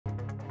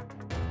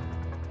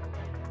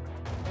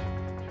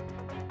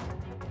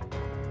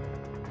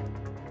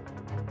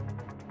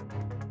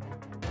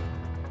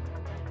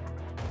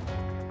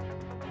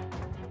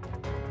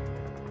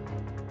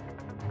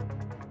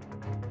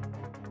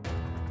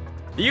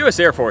The U.S.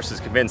 Air Force is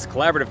convinced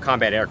collaborative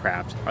combat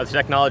aircraft are the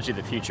technology of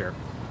the future.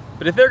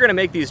 But if they're going to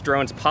make these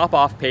drones pop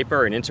off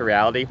paper and into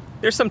reality,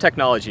 there's some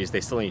technologies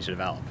they still need to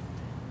develop.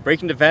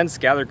 Breaking Defense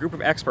gathered a group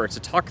of experts to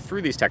talk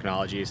through these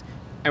technologies,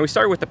 and we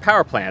started with the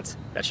power plants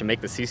that should make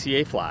the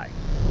CCA fly.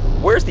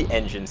 Where's the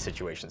engine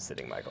situation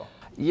sitting, Michael?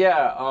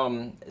 Yeah,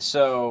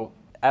 so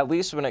at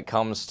least when it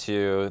comes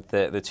to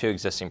the two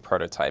existing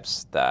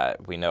prototypes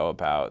that we know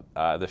about,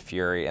 the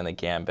Fury and the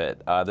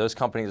Gambit, those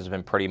companies have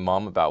been pretty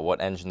mum about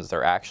what engines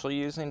they're actually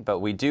using, but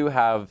we do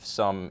have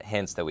some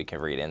hints that we can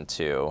read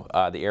into.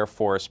 The Air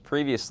Force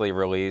previously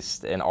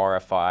released an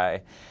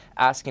RFI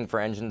asking for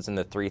engines in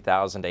the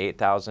 3,000 to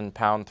 8,000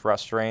 pound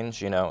thrust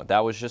range. You know, that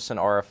was just an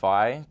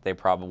RFI. They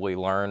probably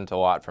learned a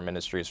lot from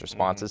industry's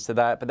responses to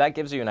that, but that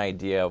gives you an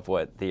idea of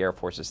what the Air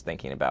Force is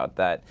thinking about.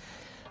 That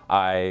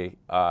I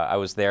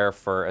was there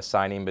for a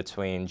signing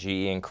between GE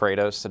and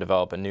Kratos to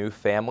develop a new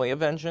family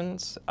of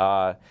engines,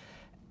 but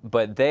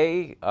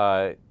they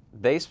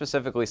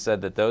specifically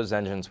said that those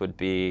engines would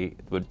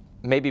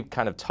maybe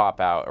kind of top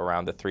out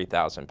around the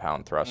 3,000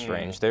 pound thrust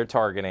range. They're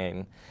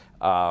targeting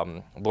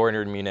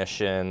loitering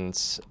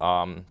munitions,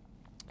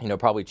 you know,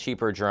 probably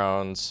cheaper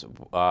drones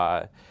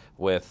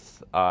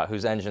with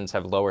whose engines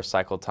have lower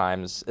cycle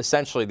times.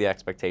 Essentially, the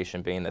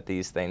expectation being that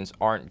these things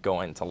aren't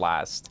going to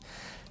last.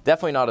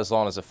 Definitely not as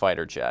long as a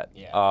fighter jet.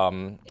 Yeah.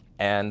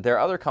 And there are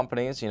other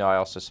companies, you know, I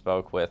also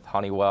spoke with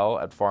Honeywell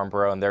at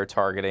Farnborough, and they're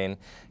targeting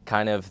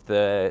kind of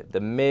the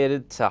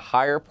mid to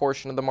higher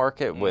portion of the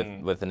market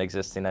with an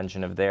existing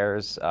engine of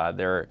theirs.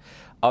 There are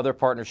other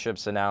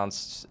partnerships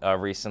announced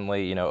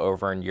recently, you know,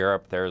 over in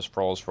Europe. There's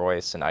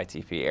Rolls-Royce and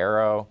ITP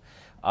Aero.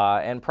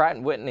 And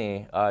Pratt &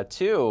 Whitney,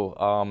 too,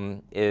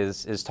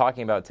 is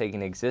talking about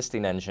taking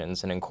existing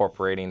engines and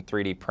incorporating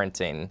 3D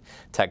printing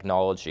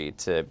technology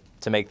to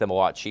make them a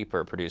lot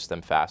cheaper, produce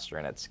them faster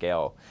and at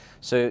scale.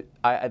 So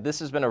this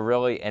has been a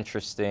really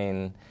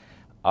interesting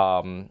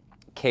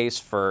case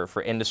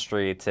for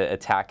industry to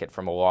attack it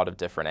from a lot of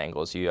different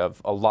angles. You have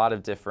a lot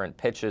of different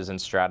pitches and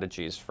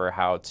strategies for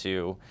how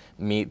to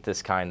meet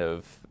this kind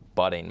of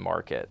budding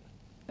market.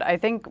 I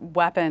think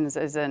weapons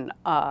is an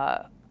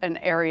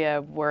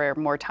area where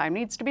more time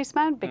needs to be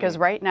spent, because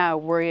right now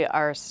we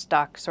are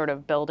stuck sort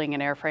of building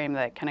an airframe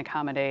that can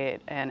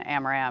accommodate an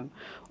AMRAAM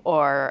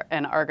or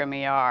an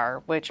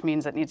AARGM-ER, which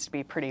means it needs to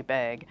be pretty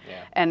big.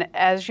 Yeah. And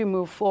as you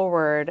move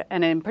forward,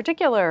 and in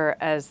particular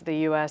as the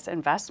US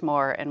invests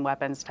more in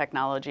weapons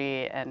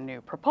technology and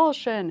new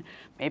propulsion,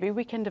 maybe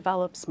we can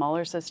develop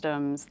smaller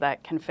systems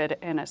that can fit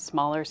in a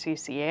smaller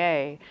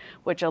CCA,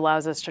 which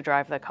allows us to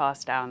drive the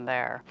cost down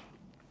there.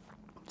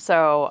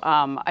 So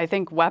I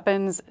think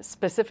weapons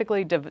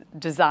specifically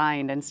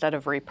designed instead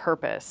of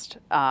repurposed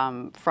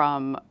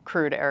from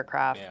crewed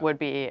aircraft would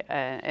be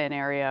an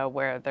area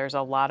where there's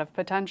a lot of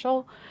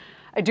potential.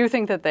 I do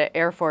think that the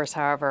Air Force,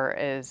 however,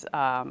 is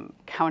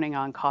counting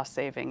on cost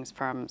savings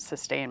from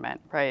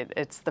sustainment, right?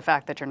 It's the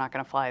fact that you're not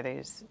going to fly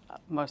these,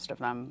 most of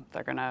them.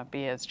 They're going to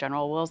be, as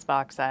General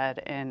Wilsbach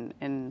said,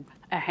 in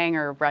a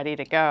hangar ready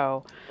to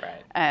go.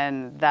 Right.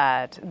 And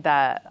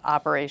that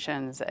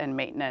operations and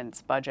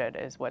maintenance budget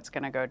is what's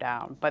going to go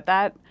down. But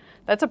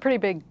that's a pretty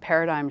big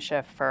paradigm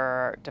shift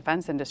for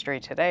defense industry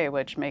today,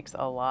 which makes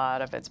a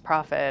lot of its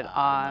profit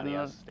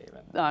on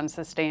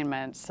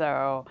sustainment.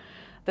 So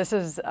this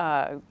is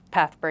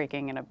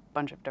path-breaking in a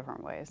bunch of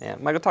different ways. Yeah,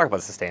 Michael, talk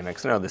about sustainment,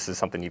 because I know this is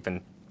something you've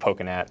been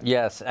poking at.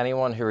 Yes,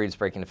 anyone who reads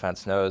Breaking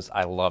Defense knows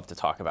I love to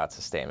talk about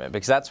sustainment,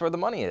 because that's where the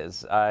money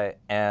is.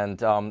 And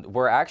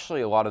where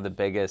actually a lot of the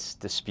biggest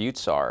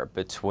disputes are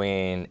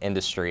between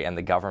industry and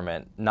the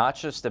government, not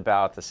just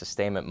about the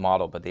sustainment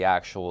model, but the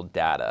actual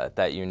data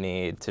that you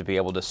need to be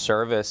able to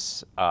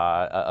service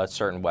a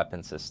certain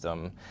weapon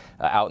system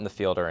out in the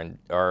field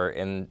or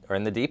in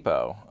the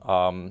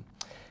depot.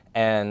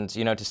 And,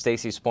 you know, to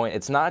Stacy's point,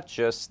 it's not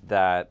just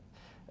that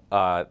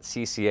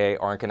CCA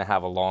aren't going to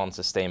have a long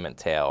sustainment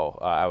tail.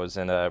 I was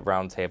in a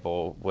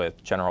roundtable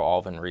with General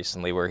Alvin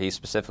recently where he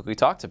specifically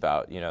talked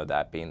about, you know,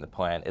 that being the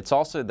plan. It's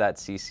also that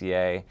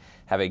CCA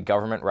have a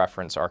government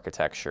reference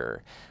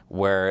architecture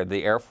where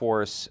the Air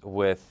Force,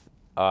 with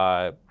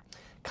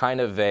kind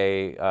of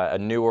a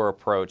newer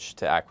approach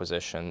to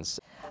acquisitions.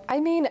 I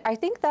mean, I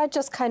think that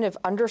just kind of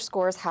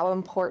underscores how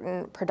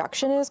important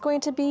production is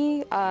going to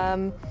be.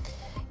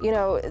 You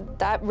know,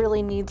 that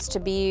really needs to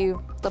be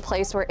the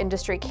place where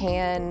industry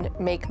can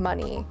make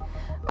money.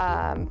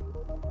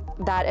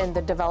 That and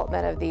the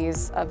development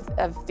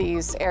of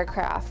these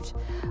aircraft.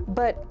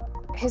 But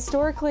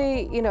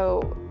historically, you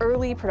know,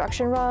 early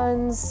production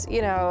runs,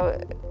 you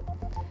know,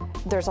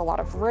 there's a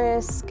lot of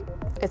risk.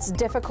 It's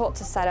difficult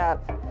to set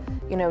up,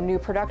 you know, new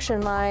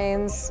production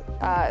lines.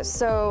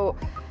 So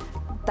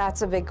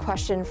that's a big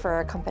question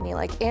for a company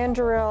like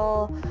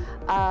Anduril.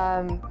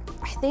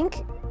 I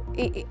think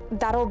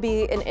that'll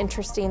be an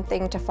interesting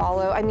thing to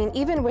follow. I mean,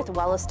 even with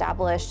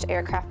well-established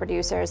aircraft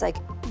producers like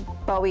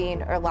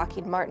Boeing or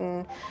Lockheed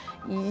Martin,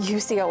 you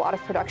see a lot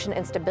of production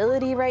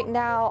instability right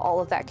now.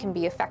 All of that can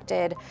be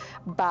affected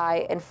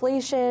by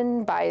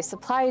inflation, by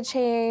supply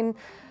chain.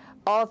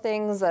 all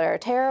things that are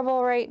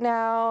terrible right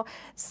now.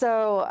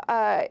 So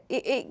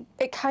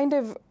it kind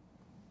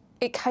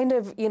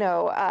of, you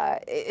know,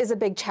 is a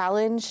big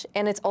challenge,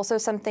 and it's also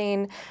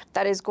something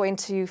that is going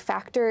to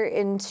factor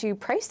into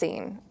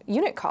pricing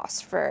unit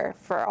costs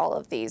for all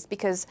of these,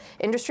 because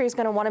industry is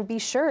going to want to be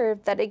sure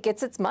that it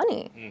gets its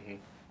money. Mm-hmm.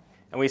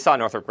 And we saw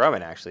Northrop Grumman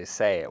actually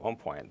say at one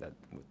point that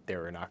they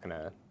were not going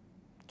to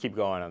keep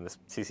going on this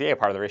CCA.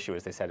 Part of their issue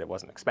is they said it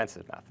wasn't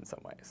expensive enough in some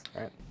ways,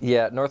 right?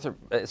 Yeah,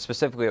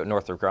 specifically what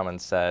Northrop Grumman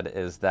said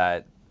is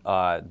that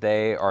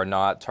they are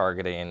not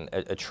targeting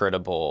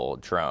attritable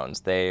drones.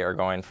 They are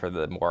going for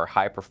the more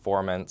high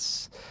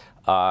performance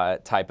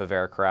type of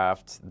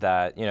aircraft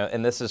that, you know,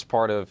 and this is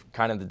part of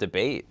kind of the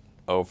debate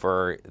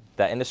over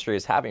that industry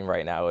is having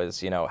right now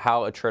is, you know,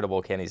 how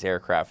attritable can these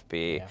aircraft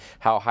be? Yeah.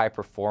 How high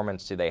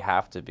performance do they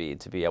have to be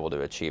able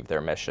to achieve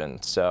their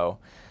mission? So,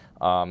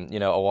 you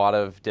know, a lot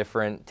of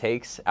different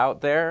takes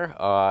out there,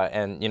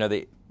 and, you know,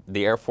 the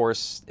Air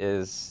Force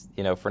is,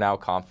 you know, for now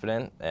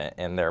confident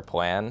in their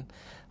plan.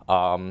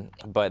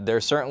 But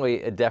there's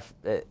certainly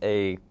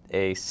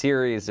a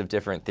series of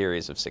different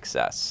theories of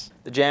success.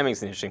 The jamming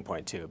is an interesting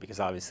point too, because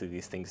obviously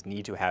these things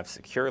need to have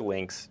secure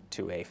links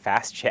to a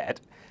fast jet.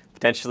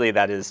 Potentially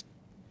that is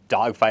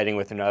dogfighting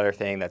with another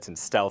thing that's in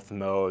stealth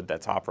mode,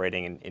 that's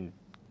operating in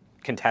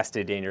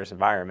contested, dangerous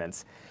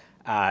environments.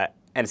 And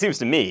it seems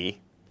to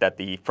me that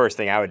the first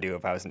thing I would do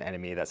if I was an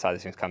enemy that saw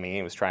these things coming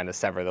in was trying to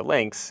sever the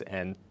links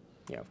and,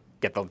 you know,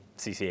 get the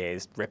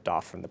CCAs ripped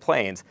off from the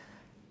planes.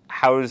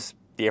 How's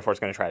the Air Force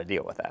going to try to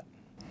deal with that?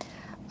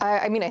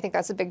 I mean, I think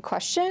that's a big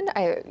question.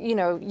 You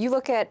know, you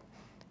look at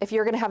if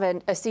you're going to have a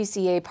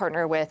CCA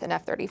partner with an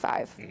F-35.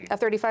 Mm-hmm.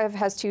 F-35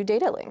 has 2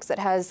 data links. It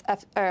has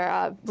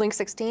Link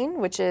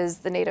 16, which is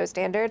the NATO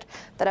standard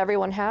that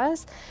everyone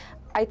has.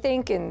 I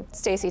think, and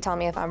Stacy, tell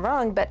me if I'm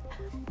wrong, but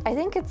I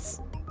think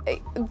it's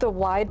the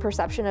wide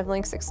perception of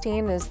Link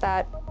 16 is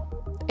that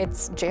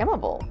it's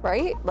jammable,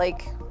 right?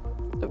 Like,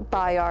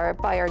 by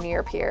our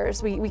near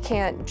peers. We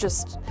can't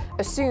just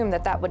assume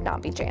that that would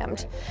not be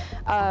jammed.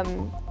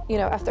 You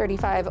know,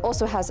 F-35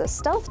 also has a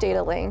stealth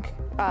data link,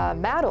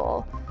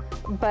 MADL,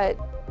 but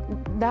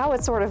now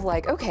it's sort of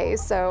like, okay,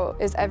 so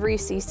is every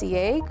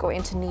CCA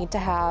going to need to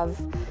have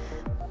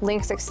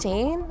Link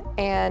 16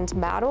 and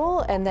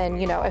MADL? And then,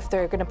 you know, if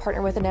they're going to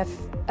partner with an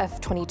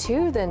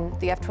F-22, then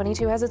the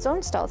F-22 has its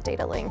own stealth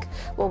data link.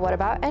 Well, what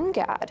about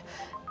NGAD?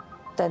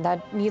 Then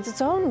that needs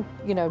its own,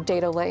 you know,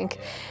 data link.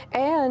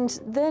 And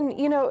then,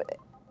 you know,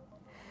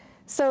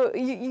 so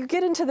you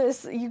get into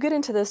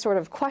this sort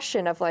of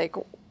question of like,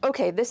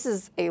 okay, this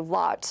is a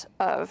lot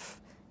of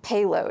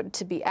payload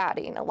to be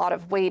adding, a lot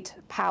of weight,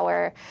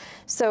 power.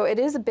 So it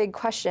is a big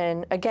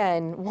question,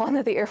 again, one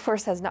that the Air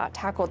Force has not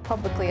tackled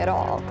publicly at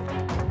all.